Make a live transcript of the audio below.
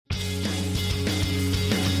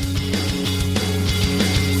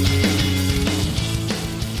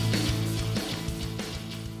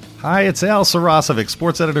Hi, it's Al Saracevic,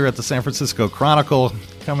 sports editor at the San Francisco Chronicle,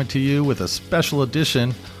 coming to you with a special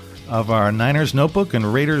edition of our Niners Notebook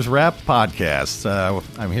and Raiders Wrap podcast.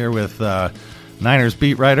 I'm here with Niners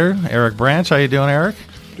beat writer Eric Branch. How you doing, Eric?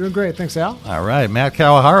 Doing great. Thanks, Al. All right. Matt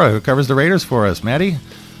Kawahara, who covers the Raiders for us. Matty?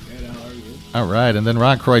 Good, how are you? All right. And then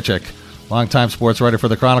Ron Kroichick, longtime sports writer for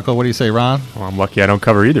the Chronicle. What do you say, Ron? Well, I'm lucky I don't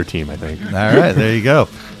cover either team, I think. All right. There you go.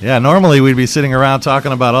 Yeah, normally we'd be sitting around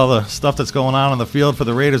talking about all the stuff that's going on the field for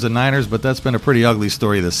the Raiders and Niners, but that's been a pretty ugly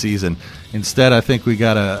story this season. Instead, I think we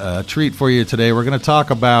got a treat for you today. We're going to talk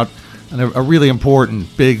about a really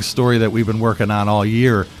important, big story that we've been working on all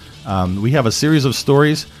year. We have a series of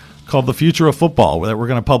stories called The Future of Football that we're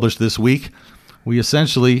going to publish this week. We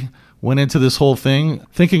essentially went into this whole thing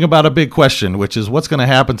thinking about a big question, which is what's going to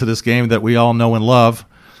happen to this game that we all know and love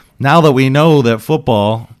now that we know that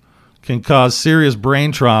football can cause serious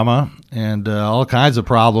brain trauma and all kinds of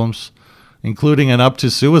problems, including and up to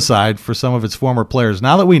suicide for some of its former players.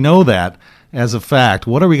 Now that we know that as a fact,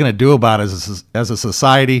 what are we going to do about it as a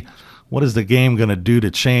society? What is the game going to do to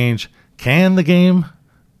change? Can the game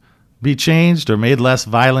be changed or made less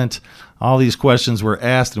violent? All these questions were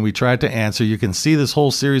asked and we tried to answer. You can see this whole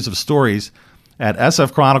series of stories at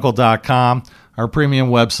sfchronicle.com, our premium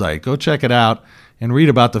website. Go check it out and read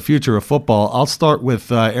about the future of football. I'll start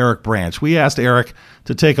with Eric Branch. We asked Eric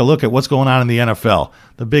to take a look at what's going on in the NFL,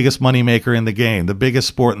 the biggest moneymaker in the game, the biggest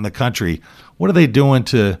sport in the country. What are they doing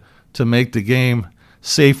to make the game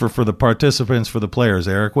safer for the participants, for the players?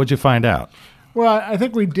 Eric, what'd you find out? Well, I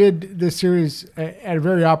think we did this series at a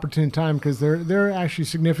very opportune time because there are actually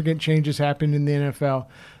significant changes happening in the NFL.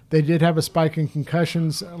 They did have a spike in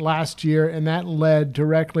concussions last year, and that led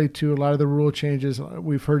directly to a lot of the rule changes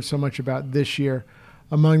we've heard so much about this year.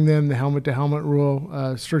 Among them, the helmet-to-helmet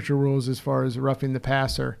rule, stricter rules as far as roughing the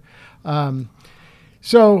passer.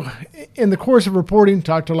 So in the course of reporting,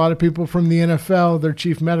 talked to a lot of people from the NFL, their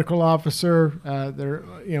chief medical officer, their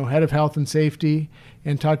head of health and safety,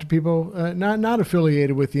 and talked to people not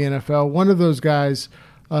affiliated with the NFL. One of those guys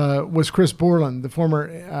was Chris Borland, the former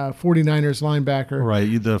 49ers linebacker.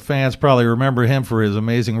 Right. The fans probably remember him for his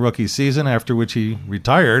amazing rookie season, after which he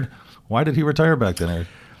retired. Why did he retire back then, Eric?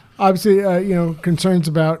 Obviously, concerns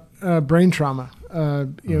about brain trauma.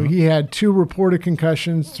 He had 2 reported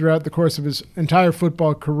concussions throughout the course of his entire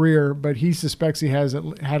football career, but he suspects he had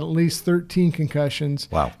at least 13 concussions.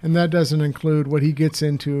 Wow. And that doesn't include what he gets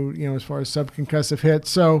into, as far as subconcussive hits.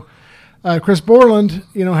 So Chris Borland,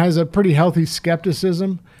 has a pretty healthy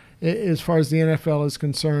skepticism as far as the NFL is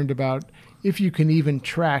concerned about if you can even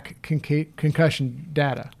track concussion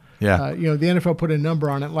data. Yeah. The NFL put a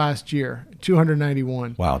number on it last year,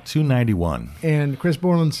 291. Wow, 291. And Chris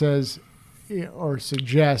Borland says or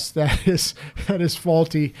suggests that is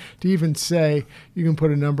faulty to even say you can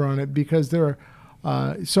put a number on it because there are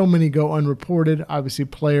so many go unreported. Obviously,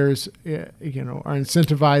 players are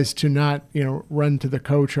incentivized to not run to the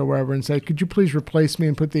coach or wherever and say, "Could you please replace me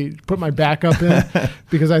and put my backup in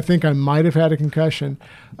because I think I might have had a concussion."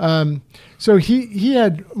 So he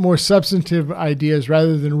had more substantive ideas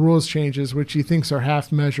rather than rules changes, which he thinks are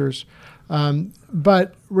half measures.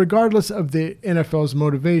 But regardless of the NFL's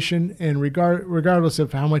motivation and regardless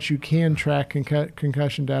of how much you can track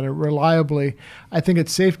concussion data reliably, I think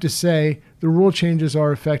it's safe to say the rule changes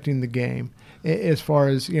are affecting the game as far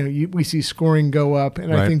as, we see scoring go up.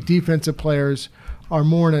 And right. I think defensive players are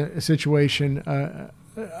more in a situation, a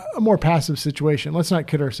more passive situation. Let's not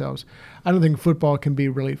kid ourselves. I don't think football can be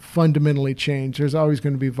really fundamentally changed. There's always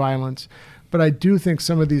going to be violence. But I do think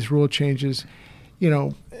some of these rule changes,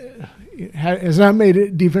 has not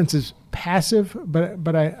made defenses passive,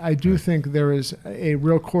 but I do think there is a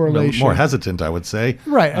real correlation. More hesitant, I would say.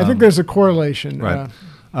 Right. I think there's a correlation. Right.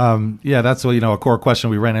 That's a core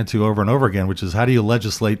question we ran into over and over again, which is how do you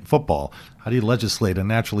legislate football? How do you legislate a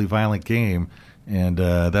naturally violent game? And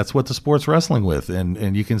that's what the sport's wrestling with.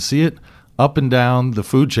 And you can see it up and down the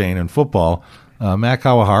food chain in football. Matt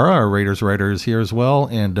Kawahara, our Raiders writer, is here as well,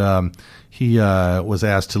 and he was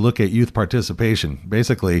asked to look at youth participation.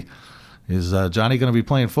 Basically, is Johnny going to be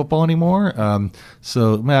playing football anymore?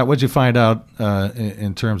 So, Matt, what'd you find out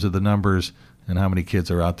in terms of the numbers and how many kids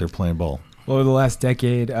are out there playing ball? Well, over the last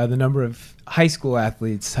decade, the number of high school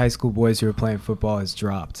athletes, high school boys who are playing football has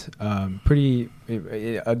dropped. A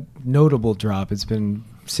notable drop. It's been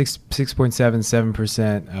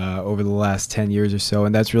 6.77% over the last 10 years or so,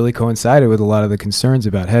 and that's really coincided with a lot of the concerns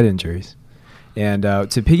about head injuries. And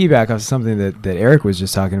to piggyback off something that Eric was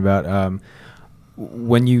just talking about,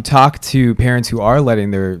 when you talk to parents who are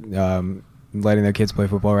letting their kids play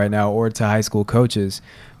football right now, or to high school coaches,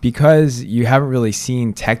 because you haven't really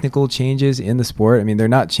seen technical changes in the sport. I mean, they're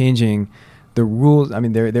not changing the rules, I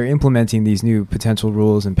mean, they're implementing these new potential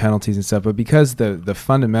rules and penalties and stuff, but because the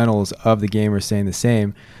fundamentals of the game are staying the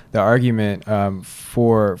same, the argument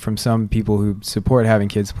from some people who support having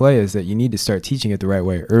kids play is that you need to start teaching it the right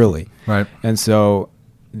way early. Right. And so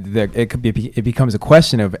it becomes a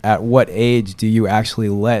question of at what age do you actually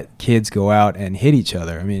let kids go out and hit each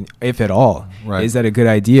other? I mean, if at all. Right. Is that a good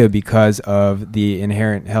idea because of the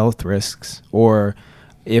inherent health risks? Or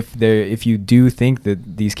if you do think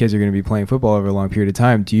that these kids are going to be playing football over a long period of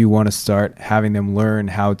time, do you want to start having them learn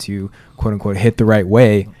how to, quote unquote, hit the right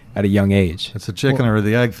way at a young age? It's a chicken or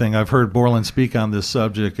the egg thing. I've heard Borland speak on this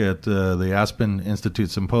subject at the Aspen Institute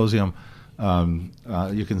Symposium.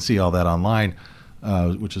 You can see all that online,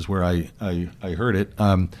 which is where I heard it.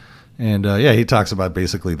 He talks about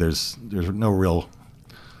basically there's no real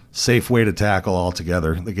safe way to tackle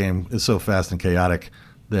altogether. The game is so fast and chaotic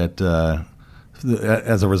that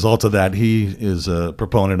as a result of that, he is a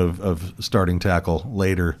proponent of starting tackle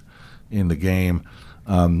later in the game.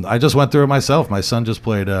 I just went through it myself. My son just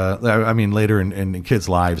played, later in kids'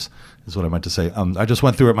 lives is what I meant to say. I just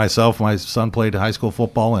went through it myself. My son played high school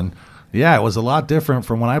football, and yeah, it was a lot different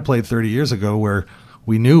from when I played 30 years ago where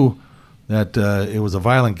we knew that it was a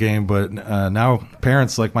violent game, but now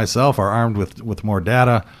parents like myself are armed with more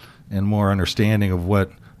data and more understanding of what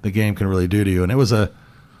the game can really do to you. And it was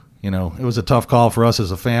a tough call for us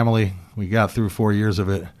as a family. We got through 4 years of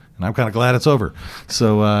it, and I'm kind of glad it's over.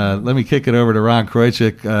 So let me kick it over to Ron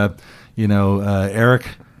Kroichick. Eric,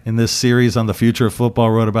 in this series on the future of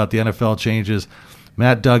football, wrote about the NFL changes.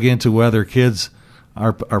 Matt dug into whether kids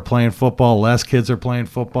are playing football, less kids are playing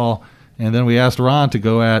football. And then we asked Ron to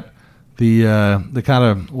go at the kind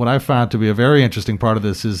of what I found to be a very interesting part of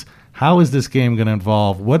this is how is this game going to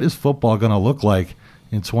evolve? What is football going to look like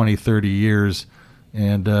in 20, 30 years?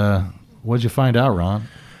 And what did you find out, Ron?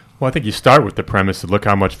 Well, I think you start with the premise that look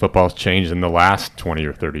how much football's changed in the last 20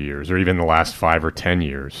 or 30 years, or even the last 5 or 10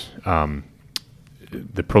 years.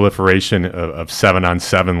 The proliferation of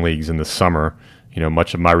 7-on-7 leagues in the summer,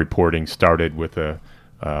 much of my reporting started with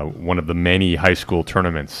one of the many high school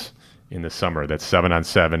tournaments in the summer. That's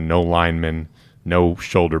 7-on-7, no linemen, no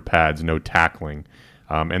shoulder pads, no tackling.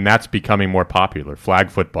 And that's becoming more popular. Flag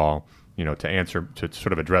football, to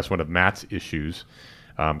sort of address one of Matt's issues,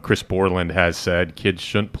 Chris Borland has said kids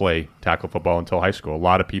shouldn't play tackle football until high school. A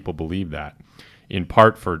lot of people believe that, in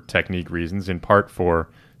part for technique reasons, in part for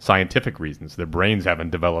scientific reasons. Their brains haven't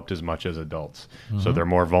developed as much as adults, so they're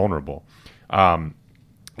more vulnerable. And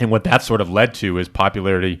what that sort of led to is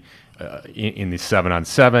popularity in the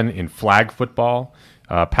 7-on-7, in flag football.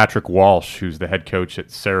 Patrick Walsh, who's the head coach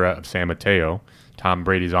at Sarah of San Mateo, Tom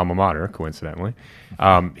Brady's alma mater, coincidentally,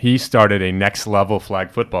 he started a next-level flag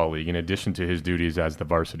football league in addition to his duties as the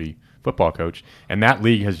varsity football coach, and that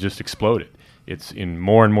league has just exploded. It's in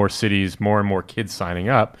more and more cities, more and more kids signing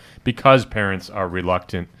up because parents are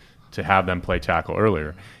reluctant to have them play tackle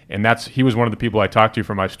earlier. And he was one of the people I talked to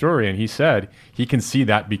for my story, and he said he can see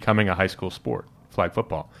that becoming a high school sport, flag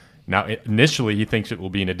football. Now, initially, he thinks it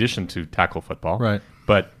will be in addition to tackle football. Right.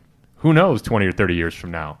 But who knows 20 or 30 years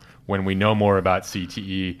from now when we know more about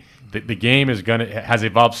CTE. The game has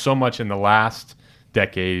evolved so much in the last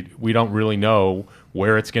decade, we don't really know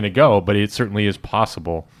where it's going to go, but it certainly is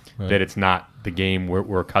possible that it's not the game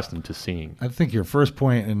we're accustomed to seeing. I think your first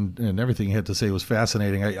point and everything you had to say was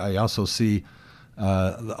fascinating. I also see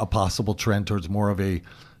a possible trend towards more of a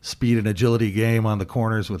speed and agility game on the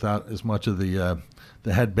corners without as much of the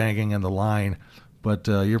head banging and the line. But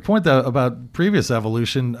your point about previous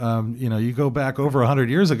evolution, you go back over 100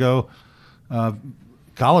 years ago,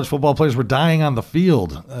 college football players were dying on the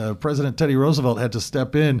field. President Teddy Roosevelt had to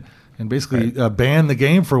step in and basically ban the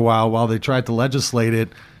game for a while they tried to legislate it.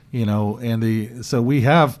 So we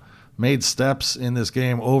have made steps in this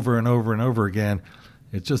game over and over and over again.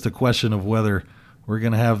 It's just a question of whether we're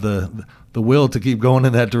going to have the will to keep going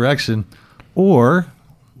in that direction, or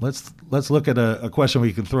let's look at a question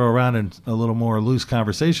we can throw around in a little more loose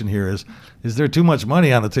conversation here is there too much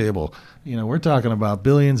money on the table? We're talking about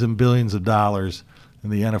billions and billions of dollars in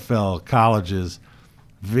the NFL, colleges,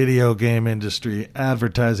 video game industry,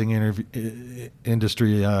 advertising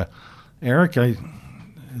industry. Eric,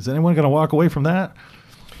 is anyone going to walk away from that?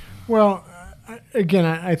 Well, again,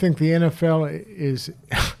 I think the NFL is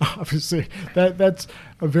obviously that's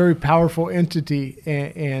a very powerful entity,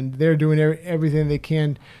 and they're doing everything they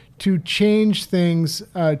can to change things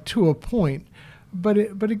to a point. But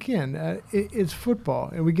again, it's football,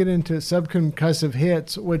 and we get into subconcussive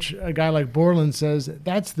hits, which a guy like Borland says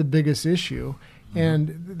that's the biggest issue,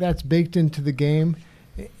 and that's baked into the game,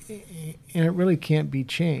 and it really can't be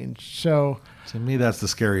changed. So to me, that's the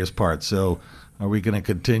scariest part. So Are we going to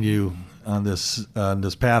continue on this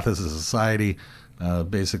path as a society,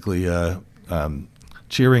 basically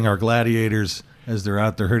cheering our gladiators as they're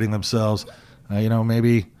out there hurting themselves?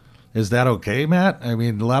 Maybe is that okay, Matt? I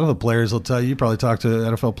mean, a lot of the players will tell you. You probably talk to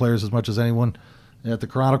NFL players as much as anyone at the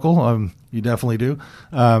Chronicle. You definitely do.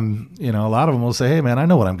 A lot of them will say, "Hey, man, I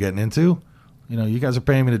know what I'm getting into. You guys are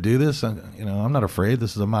paying me to do this. I'm not afraid.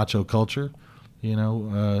 This is a macho culture.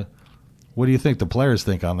 What do you think the players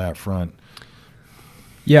think on that front?"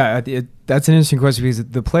 Yeah, that's an interesting question because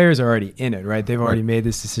the players are already in it, right? They've already made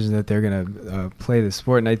this decision that they're going to play the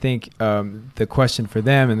sport. And I think the question for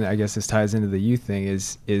them, and I guess this ties into the youth thing,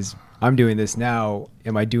 is I'm doing this now.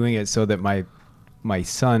 Am I doing it so that my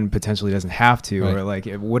son potentially doesn't have to? Right. Or like,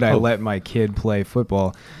 would I let my kid play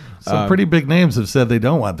football? Some pretty big names have said they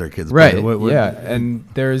don't want their kids right. play. Yeah, and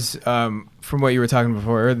there's, from what you were talking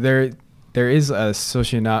before, there is a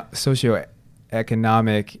socioeconomic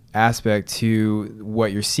aspect to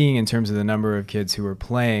what you're seeing in terms of the number of kids who are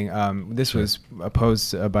playing. This was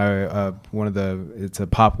posed by it's a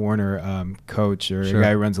Pop Warner coach or a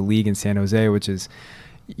guy who runs a league in San Jose, which is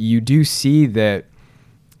you do see that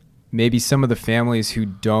maybe some of the families who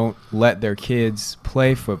don't let their kids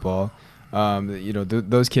play football,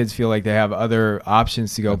 those kids feel like they have other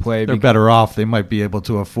options to go play. They're better off. They might be able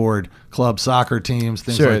to afford club soccer teams,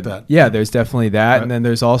 things like that. Yeah, there's definitely that. Right. And then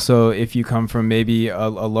there's also, if you come from maybe a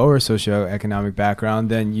lower socioeconomic background,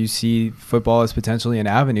 then you see football as potentially an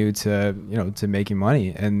avenue to making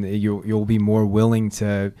money. And you'll be more willing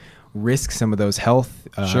to risk some of those health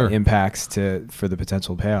impacts for the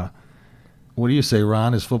potential payoff. What do you say,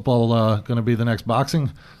 Ron? Is football going to be the next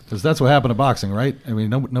boxing? Because that's what happened to boxing, right? I mean,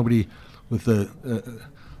 nobody with the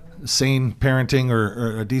sane parenting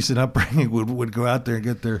or a decent upbringing would go out there and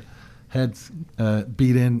get their heads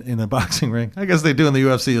beat in a boxing ring. I guess they do in the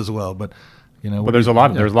UFC as well, but But there's a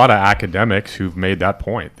lot of academics who've made that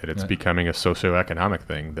point that it's becoming a socioeconomic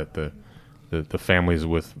thing, that the families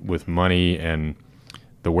with money and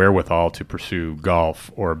the wherewithal to pursue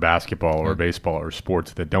golf or basketball or baseball or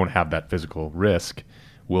sports that don't have that physical risk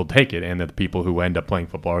will take it, and that the people who end up playing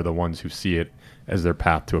football are the ones who see it as their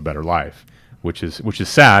path to a better life, which is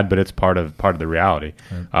sad, but it's part of the reality.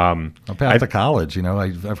 A path to college,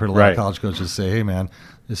 I've heard a lot of college coaches say, "Hey, man,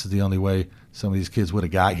 this is the only way some of these kids would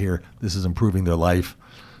have got here. This is improving their life."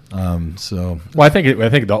 Well, I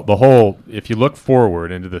think the whole, if you look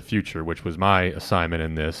forward into the future, which was my assignment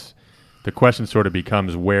in this, the question sort of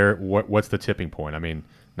becomes what's the tipping point? I mean,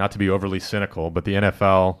 not to be overly cynical, but the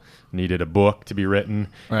NFL needed a book to be written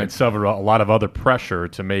and suffered a lot of other pressure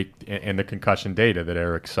to make, and the concussion data that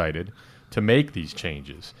Eric cited, to make these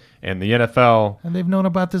changes. And the NFL, and they've known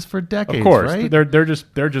about this for decades. Of course, right?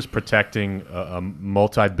 they're just protecting a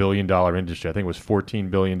multi-billion-dollar industry. I think it was $14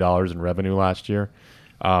 billion in revenue last year.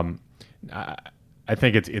 I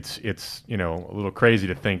think it's a little crazy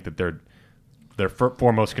to think that their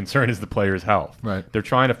foremost concern is the player's health. Right. They're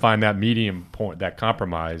trying to find that medium point, that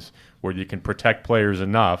compromise where you can protect players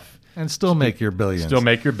enough and still make your billions.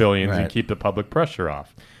 And keep the public pressure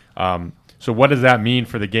off. So what does that mean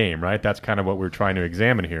for the game, right? That's kind of what we're trying to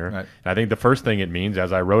examine here. Right. And I think the first thing it means,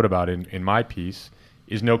 as I wrote about in my piece,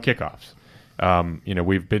 is no kickoffs.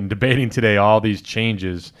 We've been debating today all these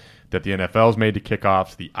changes that the NFL's made to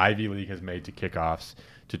kickoffs, the Ivy League has made to kickoffs,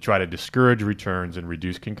 to try to discourage returns and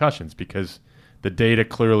reduce concussions, because the data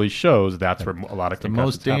clearly shows that's where a lot of concussions the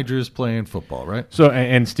most dangerous play in football, right? So,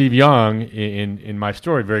 and Steve Young in my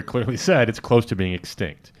story very clearly said it's close to being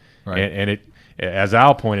extinct, right? And it, as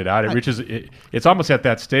Al pointed out, it's almost at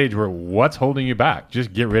that stage where what's holding you back?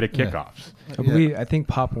 Just get rid of kickoffs. I think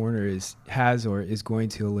Pop Warner is going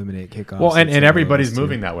to eliminate kickoffs. Well, and everybody's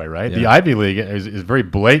moving that way, right? Yeah. The Ivy League is very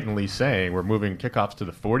blatantly saying we're moving kickoffs to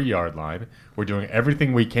the 40-yard line. We're doing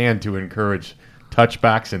everything we can to encourage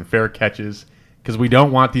touchbacks and fair catches, because we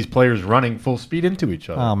don't want these players running full speed into each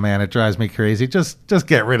other. Oh man, it drives me crazy. Just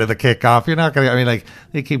get rid of the kickoff. You're not gonna. I mean, like,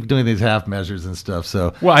 they keep doing these half measures and stuff.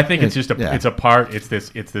 So well, I think it's this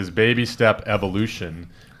baby step evolution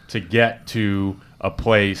to get to a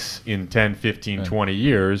place in 10, 15, 20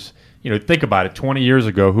 years. Think about it. 20 years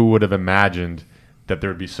ago, who would have imagined that there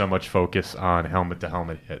would be so much focus on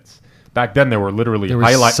helmet-to-helmet hits? Back then, there were literally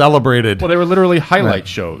celebrated. Well, they were literally highlight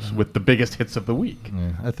shows with the biggest hits of the week. Yeah,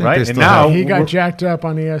 I think right? And now he got jacked up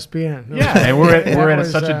on ESPN. Yeah, and we're at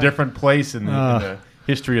such a different place in the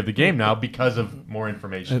history of the game now because of more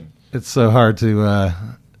information. It's so hard to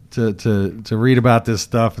read about this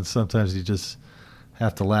stuff, and sometimes you just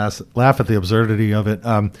have to laugh at the absurdity of it.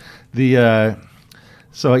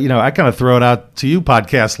 So I kind of throw it out to you,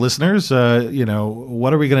 podcast listeners.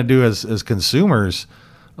 What are we going to do as consumers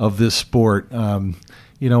of this sport?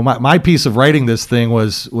 my piece of writing this thing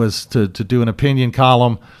was to do an opinion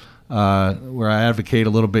column where I advocate a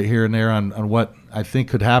little bit here and there on what I think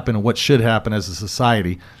could happen and what should happen as a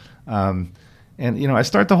society. And I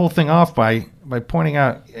start the whole thing off by pointing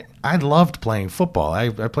out I loved playing football. I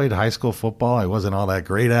played high school football. I wasn't all that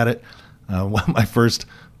great at it. My first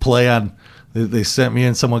play they sent me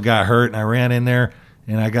in. Someone got hurt, and I ran in there,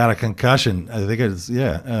 and I got a concussion. I think it was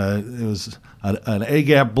an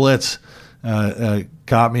A-gap blitz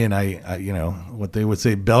caught me, and I what they would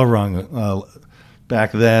say bell rung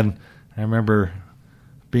back then. I remember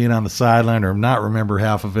being on the sideline, or not remember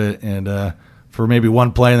half of it, and for maybe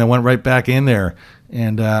one play, and then went right back in there.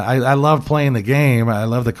 And I loved playing the game. I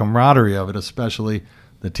love the camaraderie of it, especially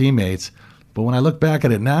the teammates. But when I look back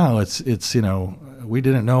at it now, it's we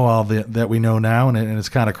didn't know all that we know now, and it's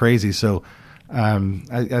kind of crazy. So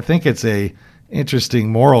I think it's a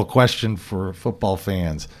interesting moral question for football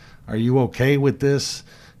fans. Are you okay with this?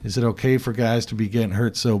 Is it okay for guys to be getting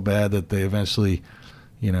hurt so bad that they eventually,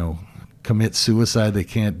 commit suicide? They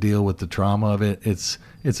can't deal with the trauma of it. It's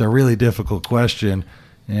a really difficult question,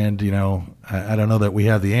 and I don't know that we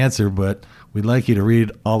have the answer, but we'd like you to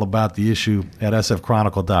read all about the issue at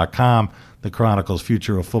sfchronicle.com. The Chronicle's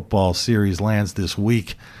Future of Football series lands this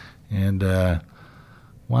week, and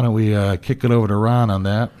why don't we kick it over to Ron on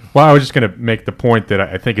that? Well, I was just going to make the point that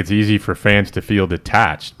I think it's easy for fans to feel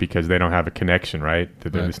detached because they don't have a connection, right?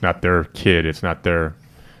 It's not their kid, it's not their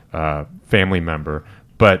family member.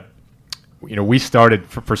 But we started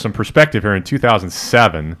for some perspective here in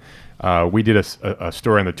 2007. We did a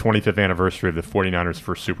story on the 25th anniversary of the 49ers'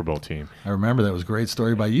 first Super Bowl team. I remember that was a great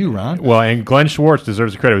story by you, Ron. Well, and Glenn Schwartz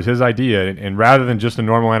deserves the credit. It was his idea. And rather than just a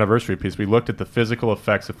normal anniversary piece, we looked at the physical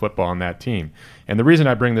effects of football on that team. And the reason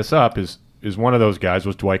I bring this up is one of those guys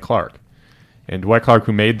was Dwight Clark. And Dwight Clark,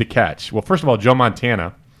 who made the catch. Well, first of all, Joe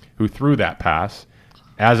Montana, who threw that pass,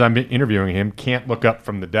 as I'm interviewing him, can't look up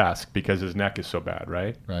from the desk because his neck is so bad,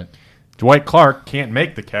 right? Right. Dwight Clark can't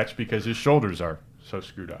make the catch because his shoulders are so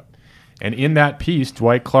screwed up. And in that piece,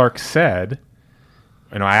 Dwight Clark said,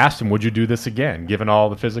 I asked him, would you do this again, given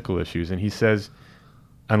all the physical issues? And he says,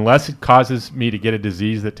 unless it causes me to get a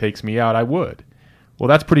disease that takes me out, I would. Well,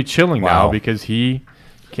 that's pretty chilling now because he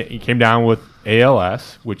came down with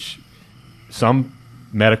ALS, which some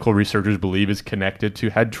medical researchers believe is connected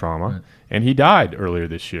to head trauma. Right. And he died earlier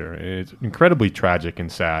this year. It's incredibly tragic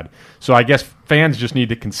and sad. So I guess fans just need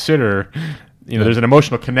to consider, there's an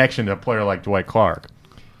emotional connection to a player like Dwight Clark.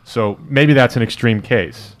 So maybe that's an extreme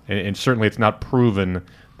case, and certainly it's not proven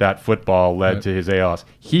that football led to his ALS.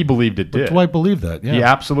 He believed it did. But Dwight believed that, yeah. He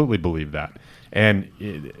absolutely believed that.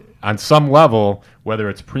 And on some level, whether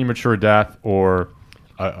it's premature death or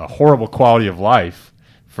a horrible quality of life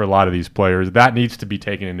for a lot of these players, that needs to be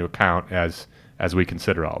taken into account as we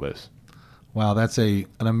consider all this. Wow, that's an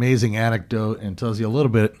amazing anecdote and tells you a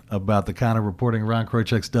little bit about the kind of reporting Ron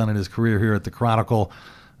Kroichick's done in his career here at the Chronicle,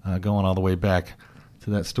 going all the way back to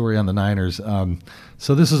that story on the Niners.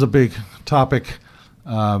 So this is a big topic.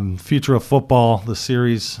 Future of Football, the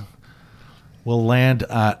series will land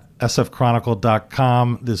at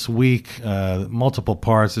sfchronicle.com this week. Multiple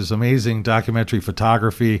parts. There's amazing documentary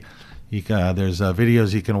photography. There's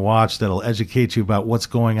videos you can watch that'll educate you about what's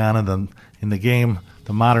going on in the game,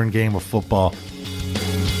 the modern game of football.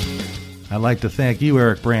 I'd like to thank you,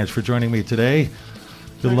 Eric Branch, for joining me today.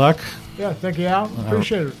 Good luck. Yeah, thank you, Al.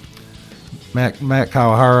 Appreciate it. Matt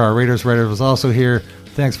Kawahara, our Raiders writer, was also here.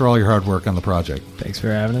 Thanks for all your hard work on the project. Thanks for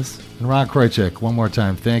having us. And Ron Kroichick, one more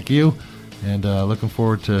time, thank you. And looking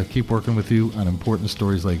forward to keep working with you on important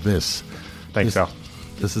stories like this. Thanks, Al.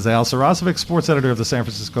 This is Al Saracevic, sports editor of the San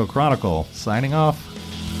Francisco Chronicle, signing off.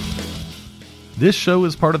 This show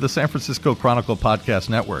is part of the San Francisco Chronicle podcast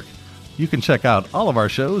network. You can check out all of our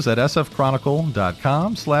shows at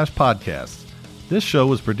sfchronicle.com/podcasts. This show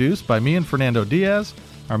was produced by me and Fernando Diaz,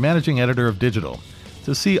 our managing editor of digital.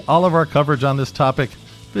 To see all of our coverage on this topic,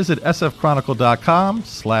 visit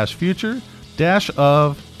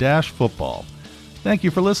sfchronicle.com/future-of-football. Thank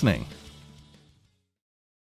you for listening.